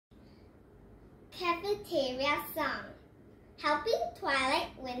cafeteria song, helping Twilight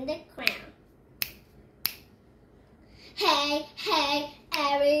win the crown. Hey, hey,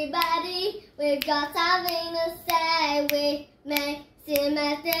 everybody, we've got something to say. We may seem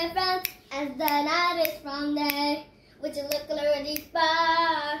as different as the night is from day. Would you look a little deeper,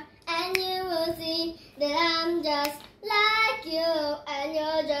 and you will see that I'm just like you, and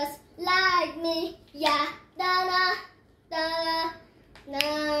you're just like me. Yeah, da-da, da-da,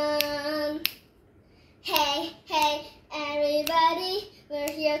 da. Hey, hey, everybody, we're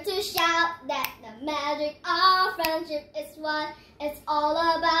here to shout that the magic of friendship is what it's all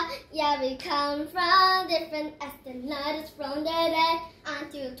about. Yeah, we come from different as the night is from the day.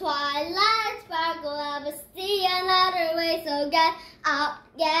 Until twilight sparkle up, but see another way. So get up,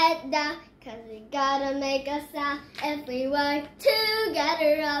 get down, 'cause we gotta make a sound. If we work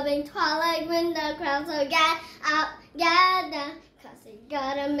together, rubbing twilight win the crown. So get up, get down, 'cause we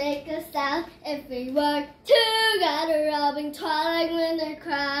gotta make a sound. If we work together, rubbing twilight win the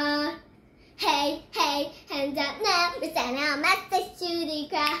crown. Hey, hey, hands up now, we send our message to the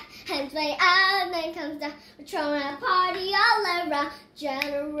crowd. Hands way up, then comes down, we're throwing a party all around.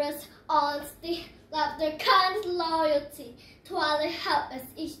 Generous, honesty, laughter, kindness, loyalty. Twilight help us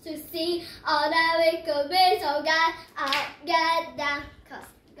each to see all that we could be. So get up, get down, 'cause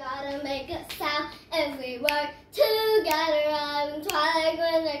we gotta make a sound. If we work together, I'm Twilight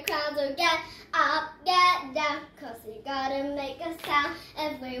win the crown. So get up, get down, 'cause we gotta make a sound.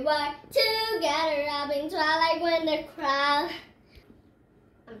 If we work together, rubbing Twilight win the crown.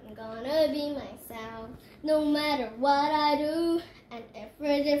 I'm gonna be myself, no matter what I do. And if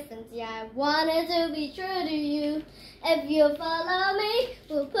we're different, yeah, I want it to be true to you. If you follow me,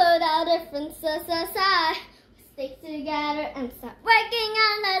 we'll put our differences aside. We'll stick together and start working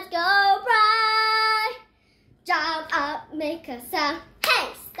on let's go bright. Jump up, make a sound.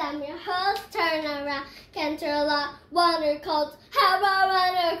 Hey, stamp your hose, turn around. Canter lock, wonder cold, how about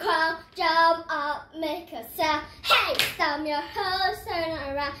wonder crown? Jump up, make a sound. Hey, stamp your hose, turn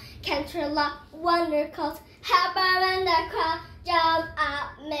around. Canter lock, wonder cold, how about wonder crown? Jump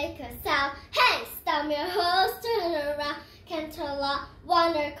up, make a sound. Hey, stamp your hose, turn around. Canter lock,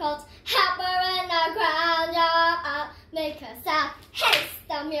 wonder cold, how about wonder crown? Jump up, make a sound. Hey,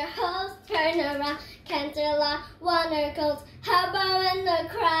 stamp your hose, turn around. Canter lock, wonder cold, how about in the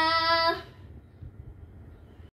crown?